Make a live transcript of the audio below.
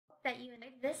that you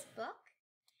enjoyed this book.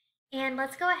 And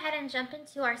let's go ahead and jump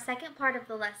into our second part of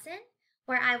the lesson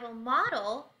where I will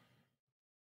model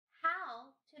how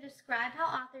to describe how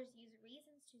authors use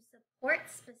reasons to support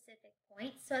specific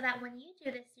points so that when you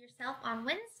do this yourself on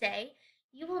Wednesday,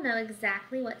 you will know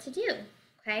exactly what to do.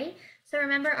 Okay, so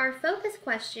remember our focus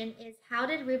question is how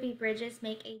did Ruby Bridges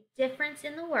make a difference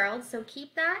in the world? So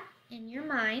keep that in your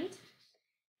mind.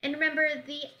 And remember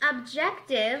the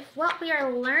objective, what we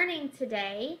are learning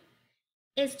today,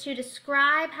 is to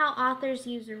describe how authors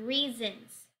use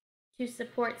reasons to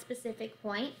support specific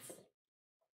points.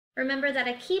 Remember that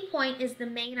a key point is the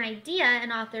main idea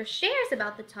an author shares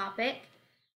about the topic,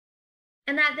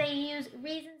 and that they use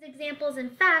reasons, examples,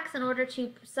 and facts in order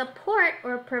to support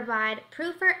or provide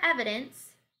proof or evidence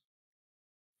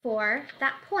for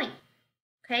that point.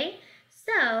 Okay,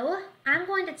 so I'm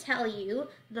going to tell you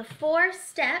the 4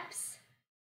 steps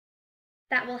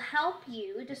that will help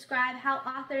you describe how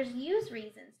authors use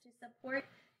reasons to support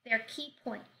their key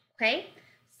point. Okay,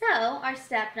 so our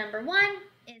step number 1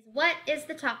 is what is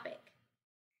the topic?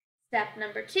 Step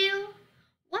number 2,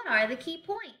 what are the key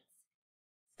points?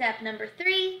 Step number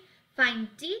 3, find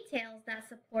details that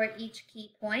support each key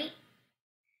point.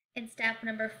 And step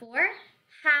number 4,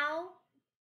 how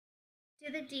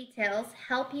do the details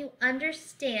help you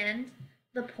understand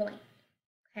the point?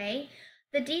 Okay,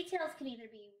 the details can either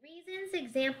be reasons,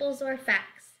 examples, or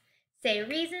facts. Say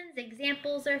reasons,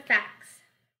 examples, or facts.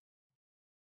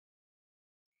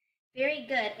 Very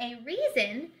good. A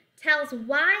reason tells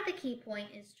why the key point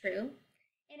is true.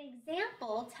 An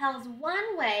example tells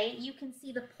one way you can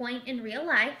see the point in real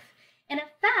life, and a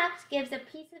fact gives a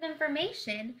piece of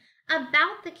information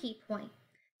about the key point.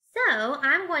 So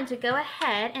I'm going to go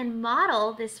ahead and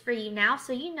model this for you now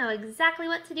so you know exactly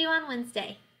what to do on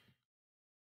Wednesday.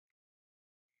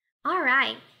 All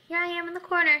right, here I am in the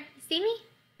corner. You see me?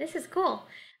 This is cool.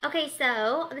 Okay,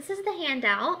 so this is the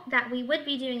handout that we would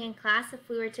be doing in class if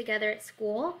we were together at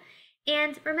school.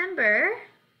 And remember,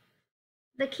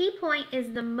 the key point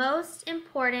is the most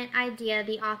important idea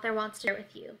the author wants to share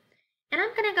with you. And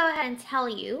I'm going to go ahead and tell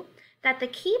you that the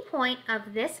key point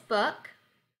of this book,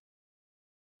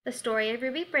 The Story of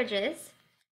Ruby Bridges,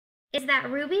 is that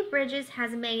Ruby Bridges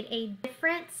has made a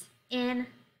difference in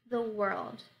the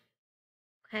world.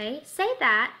 Okay, say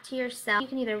that to yourself. You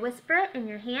can either whisper it in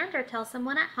your hand or tell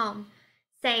someone at home.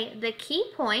 Say, the key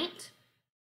point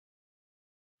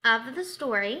of the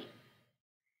story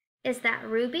is that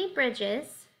Ruby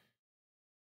Bridges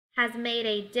has made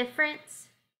a difference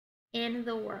in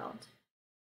the world.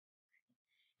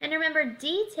 And remember,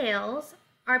 details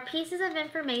are pieces of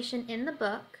information in the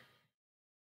book,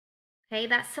 okay,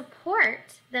 that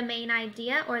support the main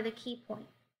idea or the key point.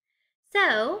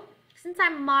 So, since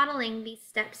I'm modeling these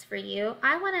steps for you,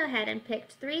 I went ahead and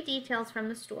picked 3 details from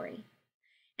the story.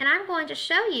 And I'm going to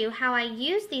show you how I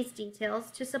use these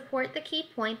details to support the key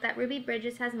point that Ruby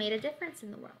Bridges has made a difference in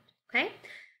the world. Okay,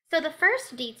 so the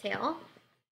first detail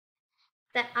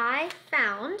that I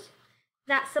found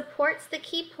that supports the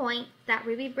key point that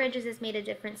Ruby Bridges has made a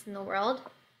difference in the world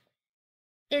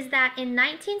is that in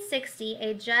 1960,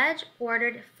 a judge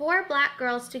ordered 4 black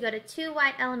girls to go to 2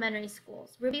 white elementary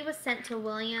schools. Ruby was sent to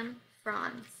William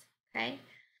Franz. Okay,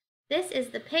 this is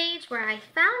the page where I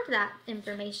found that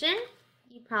information.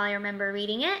 You probably remember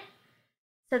reading it.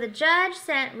 So the judge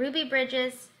sent Ruby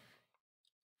Bridges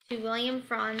to William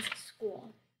Franz School.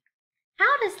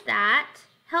 How does that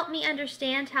help me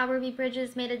understand how Ruby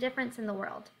Bridges made a difference in the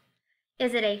world?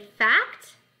 Is it a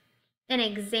fact, an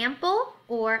example,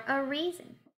 or a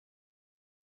reason?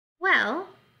 Well,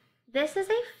 this is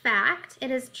a fact.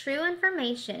 It is true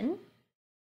information,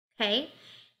 okay?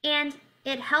 And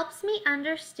it helps me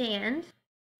understand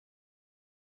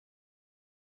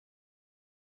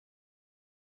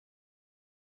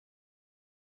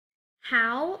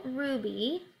how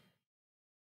Ruby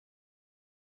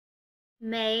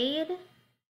made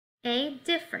a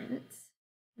difference.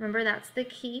 Remember, that's the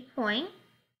key point.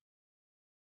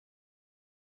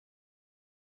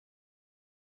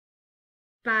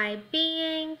 By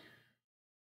being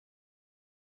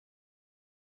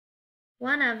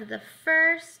one of the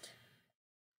first,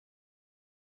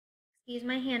 excuse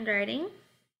my handwriting,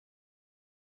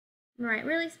 I'm gonna write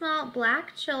really small,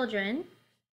 black children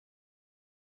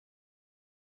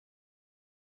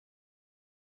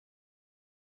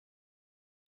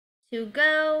to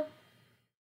go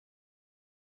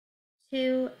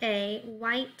to a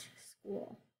white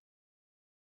school.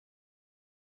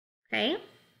 Okay?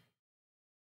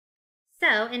 So,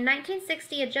 in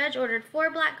 1960, a judge ordered 4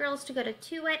 black girls to go to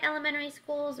 2 white elementary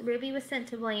schools. Ruby was sent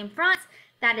to William Franz.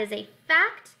 That is a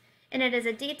fact. and it is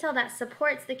a detail that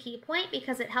supports the key point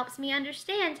because it helps me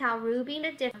understand how Ruby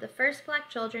made a difference, the first Black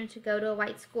children to go to a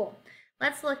white school.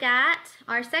 Let's look at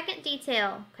our second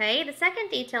detail, okay? The second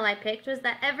detail I picked was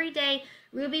that every day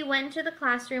Ruby went to the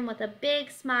classroom with a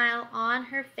big smile on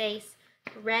her face,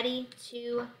 ready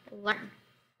to learn.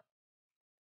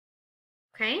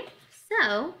 Okay,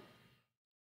 so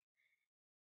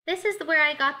this is where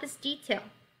I got this detail.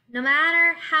 No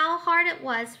matter how hard it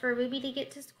was for Ruby to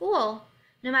get to school,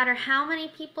 no matter how many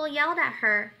people yelled at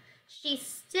her, she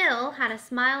still had a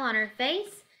smile on her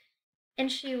face,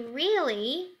 and she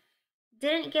really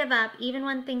didn't give up even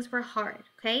when things were hard.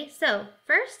 Okay, so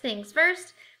first things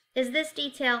first, is this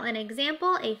detail an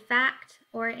example, a fact,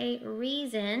 or a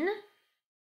reason?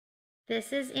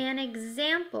 This is an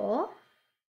example,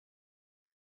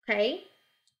 okay,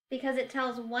 because it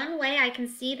tells one way I can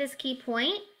see this key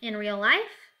point in real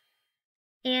life,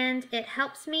 and it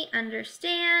helps me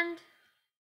understand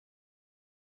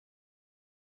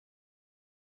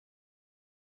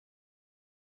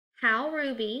how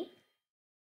Ruby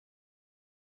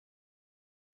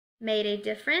made a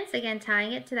difference, again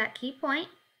tying it to that key point,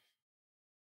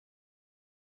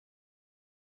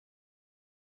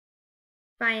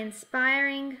 by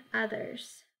inspiring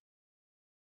others.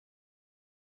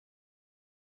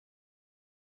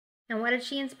 And what did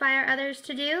she inspire others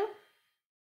to do?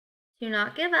 To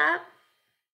not give up,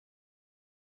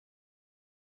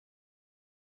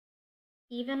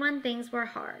 even when things were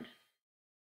hard.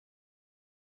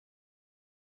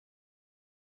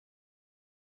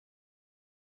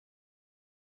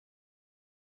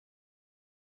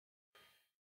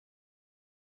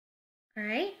 All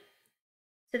right,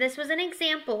 so this was an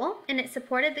example, and it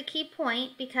supported the key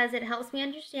point because it helps me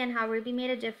understand how Ruby made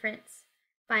a difference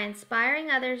by inspiring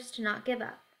others to not give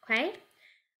up, okay?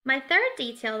 My third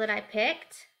detail that I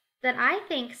picked that I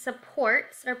think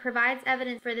supports or provides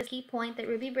evidence for this key point that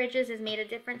Ruby Bridges has made a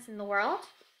difference in the world,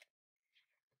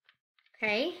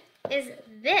 okay, is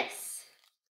this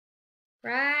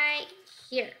right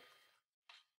here.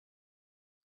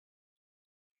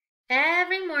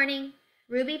 Every morning,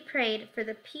 Ruby prayed for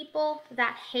the people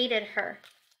that hated her.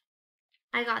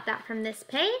 I got that from this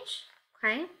page,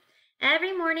 okay?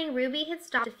 Every morning, Ruby had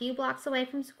stopped a few blocks away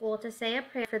from school to say a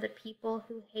prayer for the people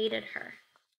who hated her.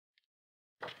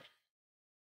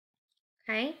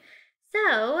 Okay,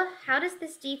 so how does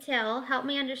this detail help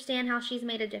me understand how she's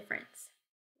made a difference?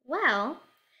 Well,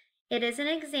 it is an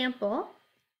example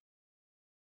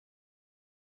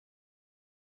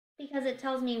because it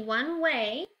tells me one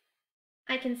way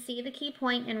I can see the key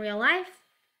point in real life,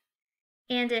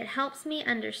 and it helps me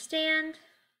understand,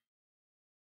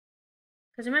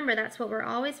 because remember, that's what we're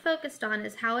always focused on,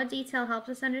 is how a detail helps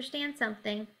us understand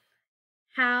something,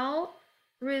 how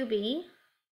Ruby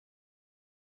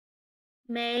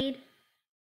made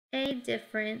a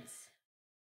difference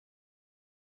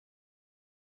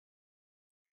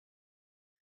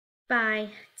by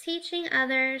teaching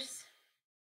others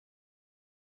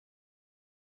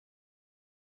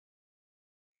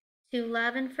to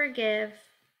love and forgive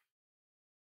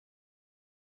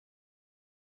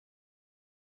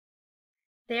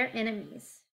their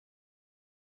enemies.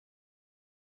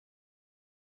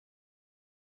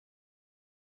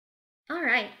 All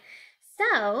right,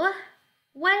 so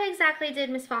what exactly did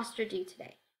Miss Foster do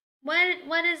today?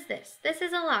 What is this? This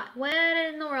is a lot. What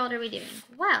in the world are we doing?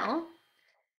 Well,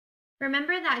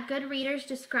 remember that good readers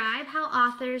describe how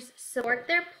authors support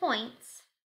their points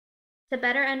to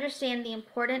better understand the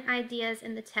important ideas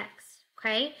in the text,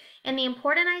 okay? And the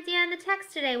important idea in the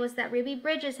text today was that Ruby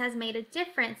Bridges has made a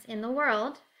difference in the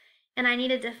world, and I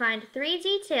needed to find 3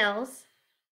 details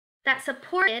that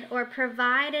supported or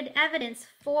provided evidence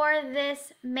for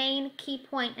this main key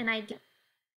point and idea.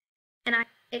 And I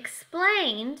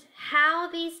explained how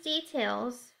these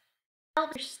details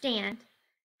help understand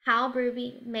how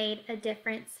Ruby made a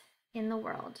difference in the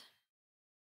world.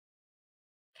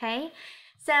 Okay,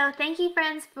 so thank you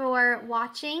friends for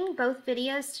watching both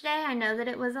videos today. I know that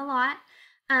it was a lot.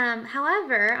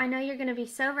 However, I know you're going to be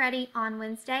so ready on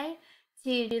Wednesday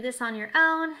to do this on your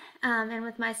own and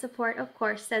with my support, of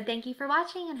course. So thank you for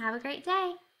watching and have a great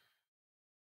day.